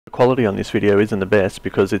The quality on this video isn't the best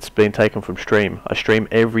because it's been taken from stream. I stream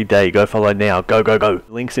every day. Go follow now. Go, go, go.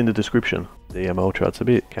 Links in the description. The Ultra, it's a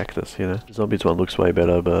bit cactus, you know. The zombies one looks way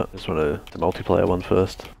better, but I just want the multiplayer one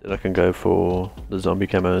first. Then I can go for the zombie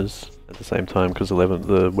camos at the same time because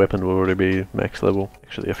the weapon will already be max level.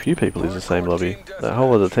 Actually, a few people is the same lobby. That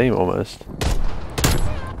whole other team almost.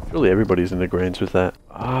 Surely everybody's in the greens with that.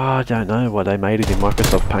 Ah, I don't know why they made it in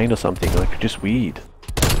Microsoft Paint or something. Like, just weird.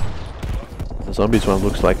 The zombies one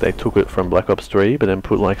looks like they took it from Black Ops 3 but then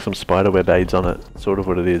put like some spiderweb aids on it. Sort of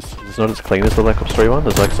what it is. It's not as clean as the Black Ops 3 one.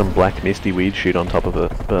 There's like some black misty weird shit on top of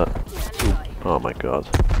it. But, oh my god.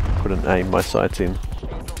 Couldn't aim my sights in.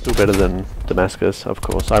 Still better than Damascus, of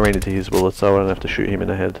course. I ran into his bullets so I don't have to shoot him in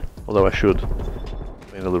the head. Although I should.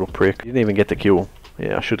 Being a little prick. He didn't even get the kill.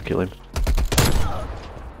 Yeah, I should kill him.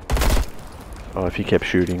 Oh, if he kept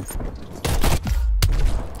shooting.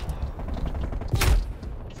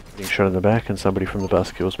 Getting shot in the back and somebody from the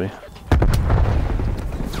bus kills me.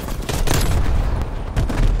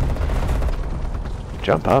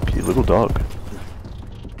 Jump up, you little dog.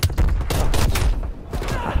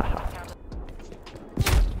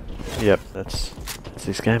 Yep, that's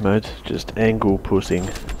this game mode. Just angle pushing.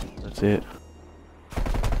 That's it.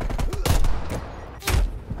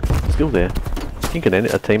 Still there. I think a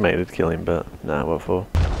teammate would kill him, but nah, what for?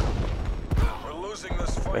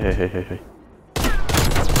 Hey.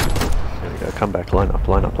 There we go, come back, line up.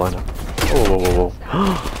 Oh, whoa.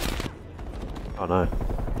 Oh no,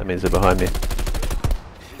 that means they're behind me.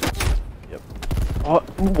 Yep. Oh,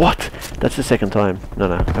 what? That's the second time. No,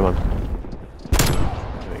 come on.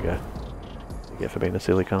 There we go. You get for being a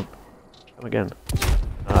silly cunt. Come again.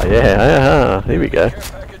 Ah, yeah, here we go.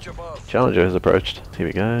 Challenger has approached. Here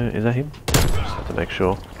we go, is that him? Just have to make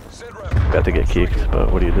sure. About to get kicked,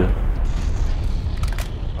 but what do you do?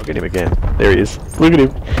 I'll get him again. There he is. Look at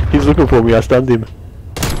him. He's looking for me. I stunned him.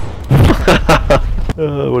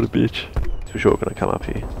 Oh, what a bitch. He's for sure gonna come up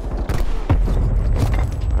here.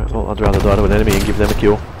 Alright, well, I'd rather die to an enemy and give them a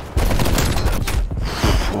kill.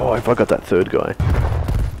 Oh, if I got that third guy.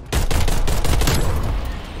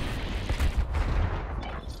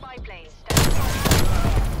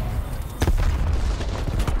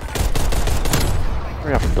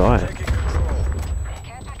 Hurry up and die.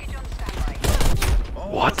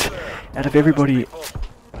 What? Out of everybody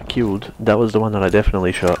I killed, that was the one that I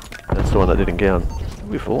definitely shot. That's the one that didn't count.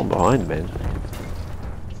 We've fallen behind, man.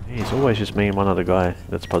 It's always just me and one other guy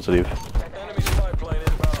that's positive.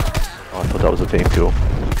 Oh, I thought that was a team kill.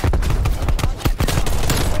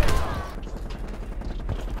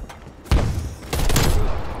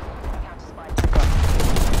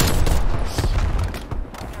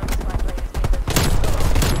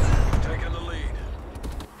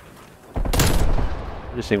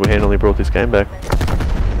 I just single-handedly brought this game back.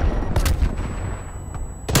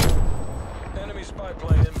 Enemy spy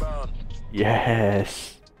plane inbound.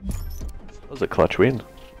 Yes! That was a clutch win.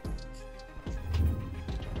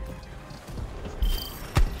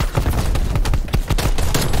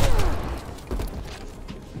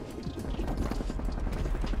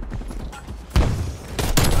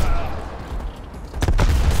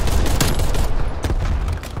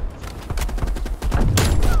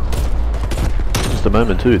 The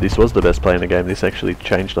moment too, this was the best play in the game. This actually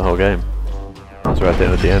changed the whole game. I was right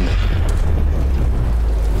there at the end.